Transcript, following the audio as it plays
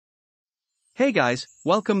Hey guys,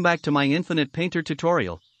 welcome back to my Infinite Painter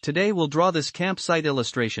tutorial. Today we'll draw this campsite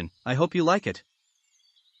illustration. I hope you like it.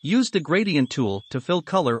 Use the gradient tool to fill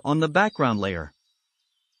color on the background layer.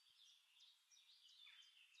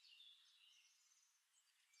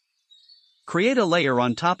 Create a layer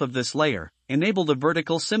on top of this layer. Enable the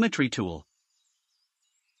vertical symmetry tool.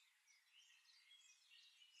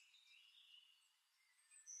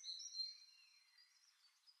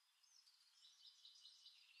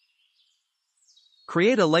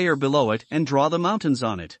 Create a layer below it and draw the mountains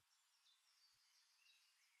on it.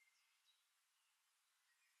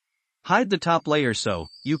 Hide the top layer so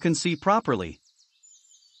you can see properly.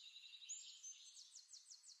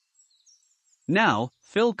 Now,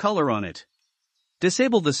 fill color on it.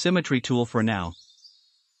 Disable the symmetry tool for now.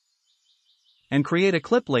 And create a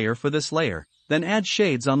clip layer for this layer, then add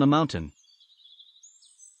shades on the mountain.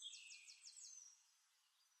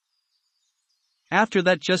 After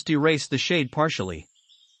that, just erase the shade partially.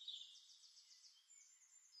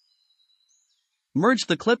 Merge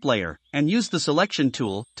the clip layer, and use the selection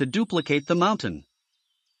tool to duplicate the mountain.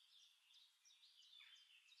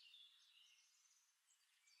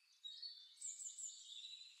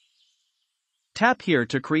 Tap here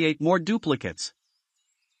to create more duplicates.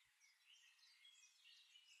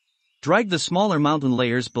 Drag the smaller mountain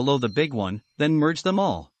layers below the big one, then merge them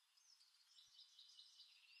all.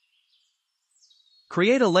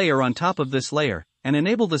 Create a layer on top of this layer, and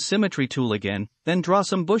enable the symmetry tool again, then draw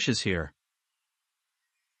some bushes here.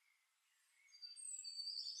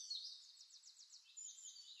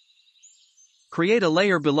 Create a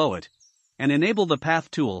layer below it, and enable the path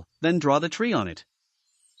tool, then draw the tree on it.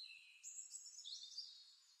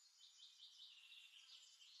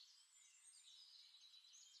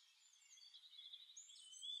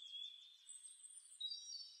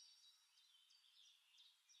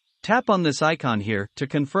 Tap on this icon here to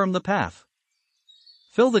confirm the path.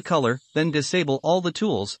 Fill the color, then disable all the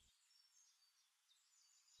tools,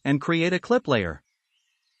 and create a clip layer.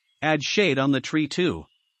 Add shade on the tree too.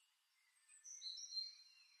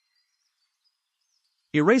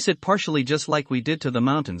 Erase it partially just like we did to the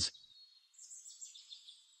mountains.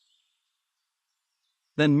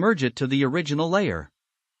 Then merge it to the original layer.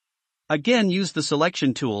 Again, use the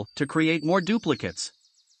selection tool to create more duplicates.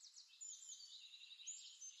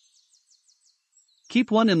 Keep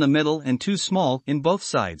one in the middle and two small in both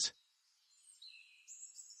sides.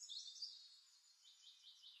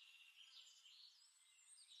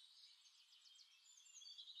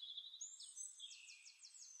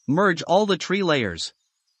 Merge all the tree layers.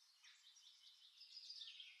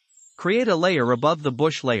 Create a layer above the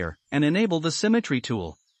bush layer, and enable the symmetry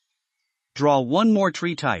tool. Draw one more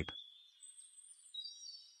tree type.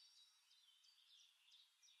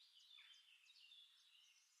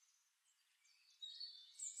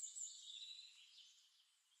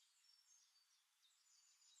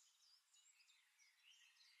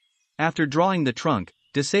 After drawing the trunk,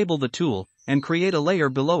 disable the tool, and create a layer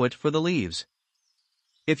below it for the leaves.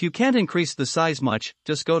 If you can't increase the size much,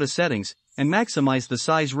 just go to Settings, and maximize the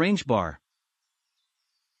size range bar.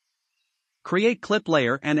 Create clip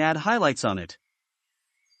layer and add highlights on it.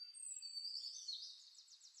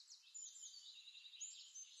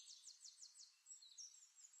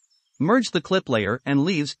 Merge the clip layer and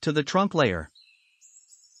leaves to the trunk layer.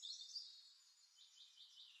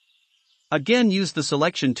 Again, use the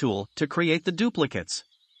selection tool to create the duplicates.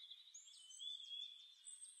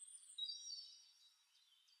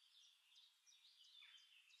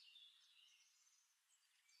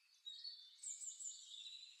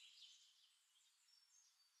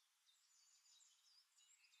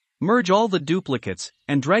 Merge all the duplicates,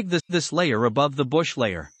 and drag this layer above the bush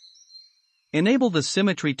layer. Enable the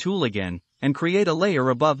symmetry tool again, and create a layer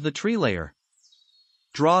above the tree layer.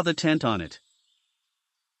 Draw the tent on it.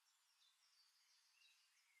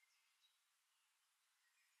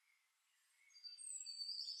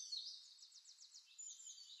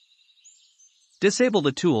 Disable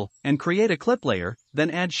the tool, and create a clip layer, then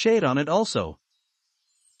add shade on it also.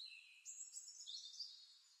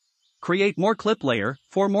 Create more clip layer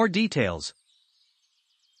for more details.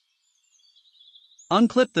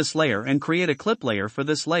 Unclip this layer and create a clip layer for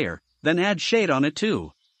this layer, then add shade on it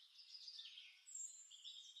too.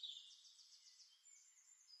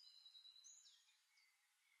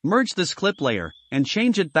 Merge this clip layer, and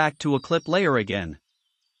change it back to a clip layer again.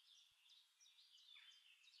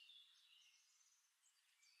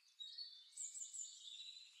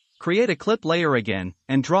 Create a clip layer again,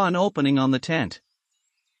 and draw an opening on the tent.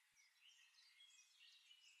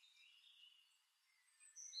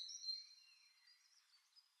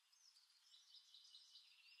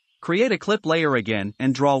 Create a clip layer again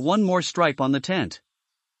and draw one more stripe on the tent.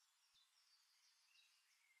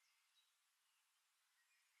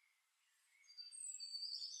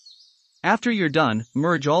 After you're done,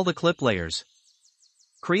 merge all the clip layers.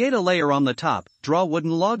 Create a layer on the top, draw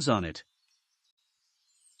wooden logs on it.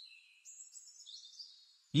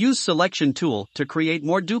 Use Selection tool to create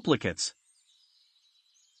more duplicates.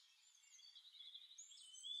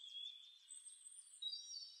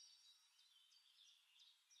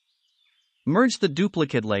 Merge the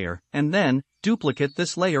duplicate layer, and then, duplicate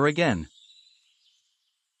this layer again.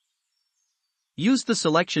 Use the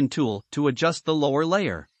Selection tool to adjust the lower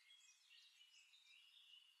layer.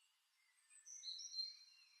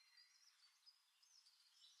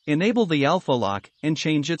 Enable the alpha lock and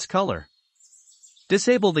change its color.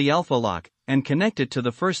 Disable the alpha lock and connect it to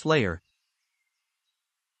the first layer.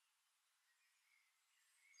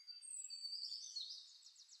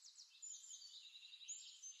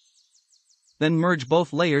 Then merge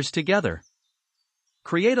both layers together.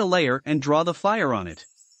 Create a layer and draw the fire on it.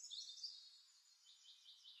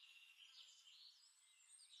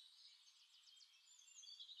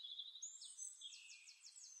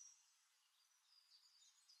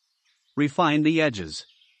 Refine the edges.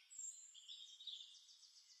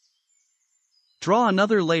 Draw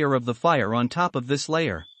another layer of the fire on top of this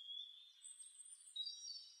layer.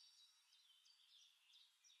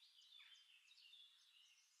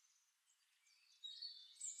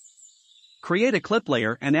 Create a clip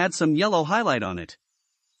layer and add some yellow highlight on it.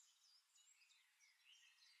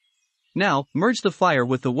 Now, merge the fire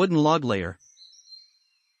with the wooden log layer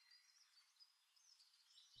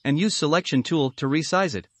and use Selection tool to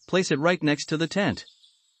resize it. Place it right next to the tent.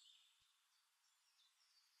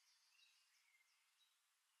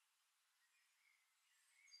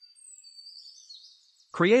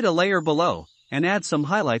 Create a layer below, and add some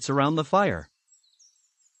highlights around the fire.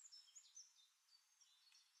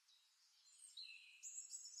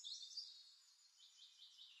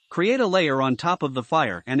 Create a layer on top of the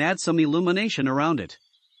fire and add some illumination around it.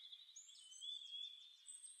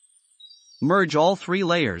 Merge all three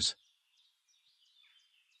layers.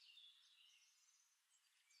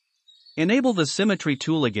 Enable the Symmetry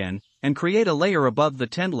tool again, and create a layer above the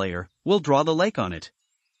tent layer. We'll draw the lake on it.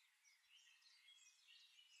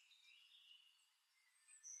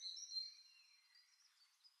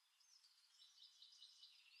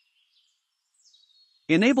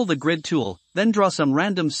 Enable the Grid tool, then draw some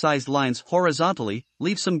random sized lines horizontally,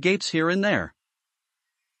 leave some gapes here and there.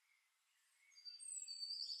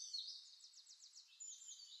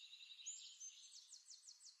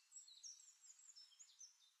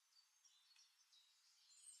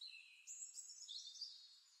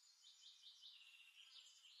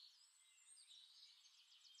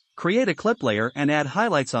 Create a clip layer and add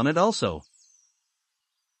highlights on it also.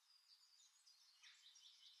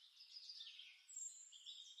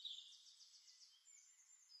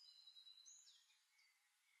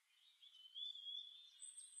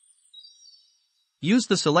 Use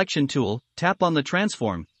the Selection tool, tap on the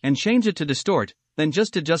transform, and change it to distort, then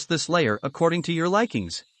just adjust this layer according to your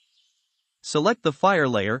likings. Select the fire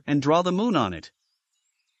layer and draw the moon on it.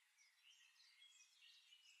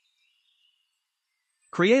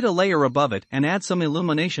 Create a layer above it and add some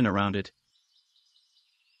illumination around it.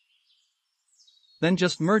 Then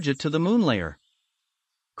just merge it to the moon layer.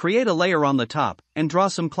 Create a layer on the top and draw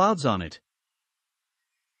some clouds on it.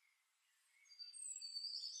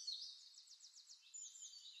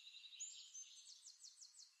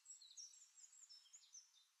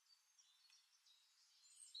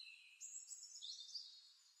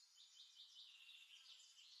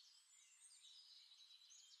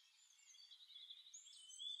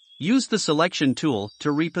 Use the Selection tool to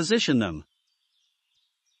reposition them.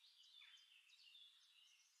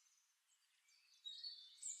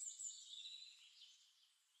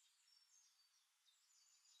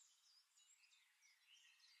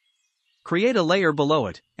 Create a layer below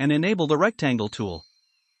it, and enable the Rectangle tool.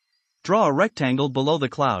 Draw a rectangle below the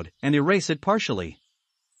cloud, and erase it partially.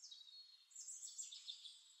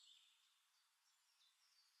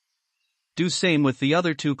 Do same with the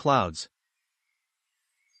other two clouds.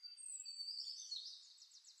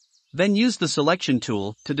 Then use the Selection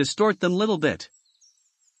tool to distort them little bit.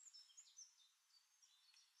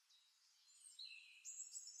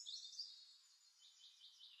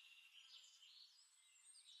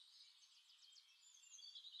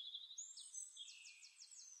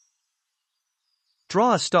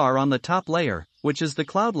 Draw a star on the top layer, which is the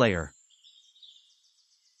cloud layer.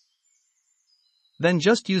 Then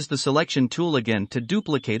just use the Selection tool again to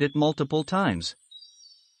duplicate it multiple times.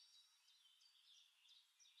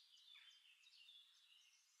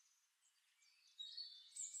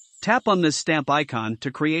 Tap on this stamp icon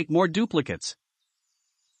to create more duplicates.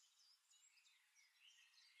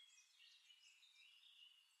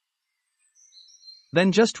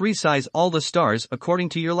 Then just resize all the stars according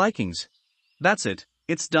to your likings. That's it,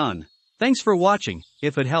 it's done. Thanks for watching.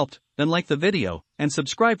 If it helped, then like the video, and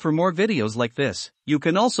subscribe for more videos like this. You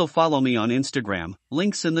can also follow me on Instagram,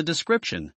 links in the description.